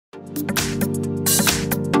Hi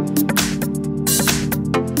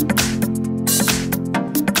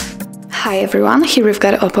everyone, here we've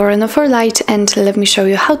got OPPO Reno 4 Lite, and let me show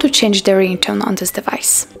you how to change the ringtone on this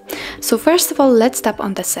device. So first of all, let's tap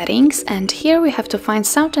on the settings, and here we have to find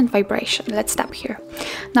sound and vibration. Let's tap here.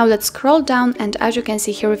 Now let's scroll down, and as you can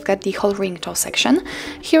see here we've got the whole ringtone section.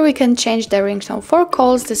 Here we can change the ringtone for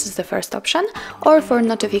calls, this is the first option, or for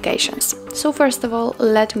notifications. So first of all,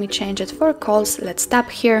 let me change it for calls. Let's tap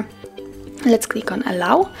here. Let's click on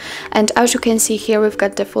allow, and as you can see here we've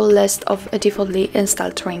got the full list of defaultly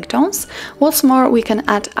installed ringtones. What's more, we can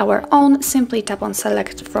add our own. Simply tap on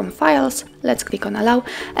select from files. Let's click on allow,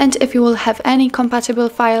 and if you will have any compatible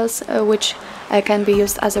files which can be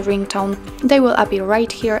used as a ringtone, they will appear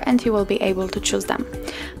right here and you will be able to choose them.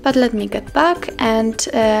 But let me get back, and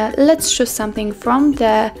let's choose something from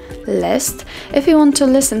the list. If you want to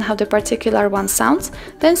listen how the particular one sounds,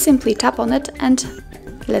 then simply tap on it and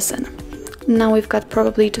listen. Now we've got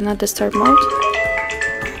probably do not disturb mode.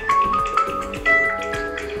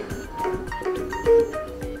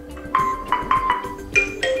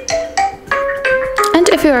 And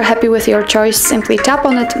if you are happy with your choice, simply tap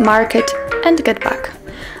on it, mark it, and get back.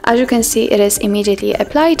 As you can see, it is immediately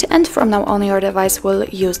applied, and from now on your device will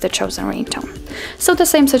use the chosen ringtone. So the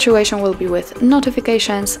same situation will be with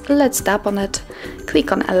notifications. Let's tap on it,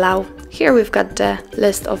 click on allow. Here we've got the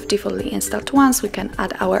list of defaultly installed ones. We can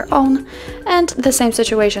add our own, and the same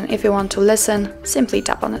situation, if you want to listen, simply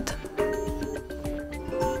tap on it.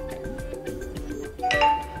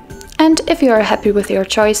 And if you are happy with your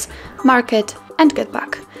choice, mark it and get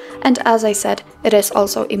back. And as I said, it is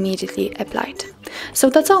also immediately applied. So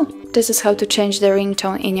that's all. This is how to change the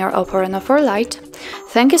ringtone in your OPPO Reno 4 Lite.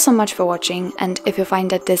 Thank you so much for watching, and if you find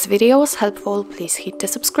that this video was helpful, please hit the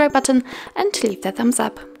subscribe button and leave the thumbs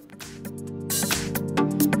up.